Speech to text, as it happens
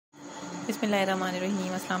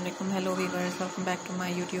Bismillahirrahmanirrahim. Assalamu alaikum. Hello viewers, welcome back to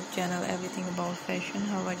my YouTube channel, Everything About Fashion.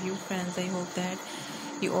 How are you friends? I hope that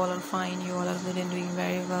you all are fine, you all are good and doing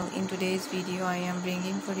very well. In today's video I am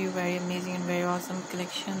bringing for you very amazing and very awesome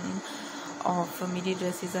collection of midi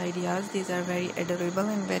dresses ideas. These are very adorable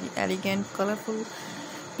and very elegant, colorful,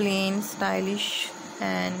 plain, stylish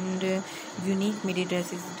and unique midi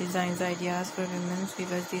dresses designs ideas for women's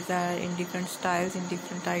because these are in different styles, in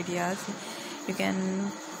different ideas. You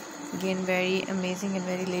can gain very amazing and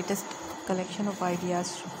very latest collection of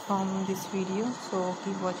ideas from this video, so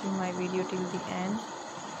keep watching my video till the end.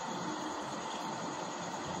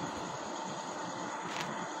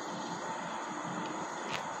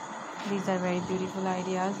 These are very beautiful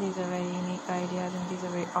ideas, these are very unique ideas, and these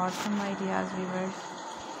are very awesome ideas, viewers.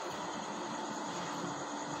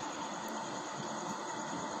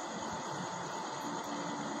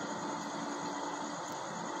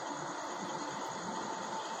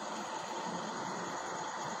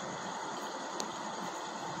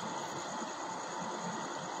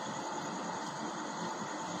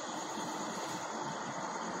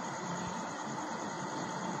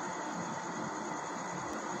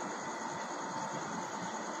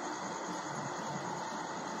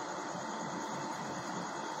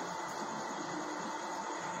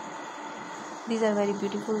 These are very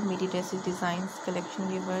beautiful midi dresses designs collection,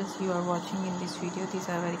 viewers. You are watching in this video. These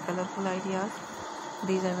are very colorful ideas.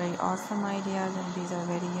 These are very awesome ideas, and these are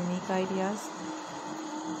very unique ideas.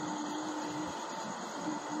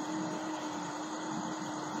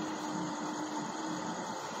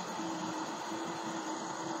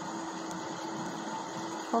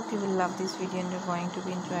 Hope you will love this video and you're going to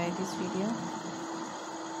enjoy this video.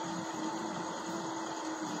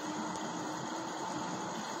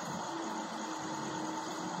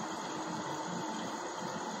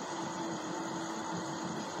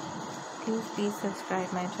 Please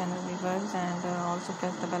subscribe my channel, viewers, and also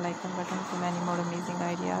press the bell icon button for many more amazing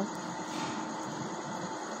ideas.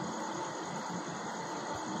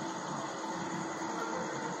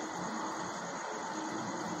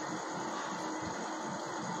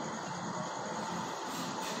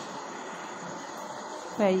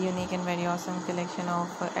 Very unique and very awesome collection of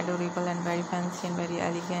adorable and very fancy and very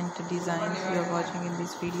elegant designs you are watching in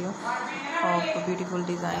this video, of beautiful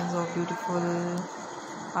designs, of beautiful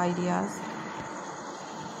ideas.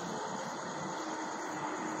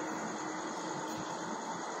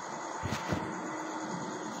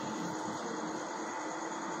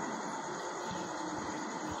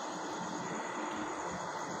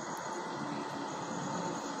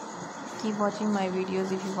 Keep watching my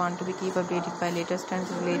videos if you want to keep updated by latest trends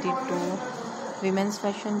related to women's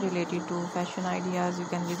fashion, related to fashion ideas. You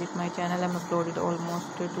can visit my channel. I'm uploaded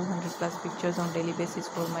almost 200 plus pictures on daily basis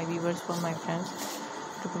for my viewers, for my friends,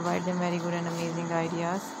 to provide them very good and amazing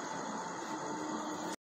ideas.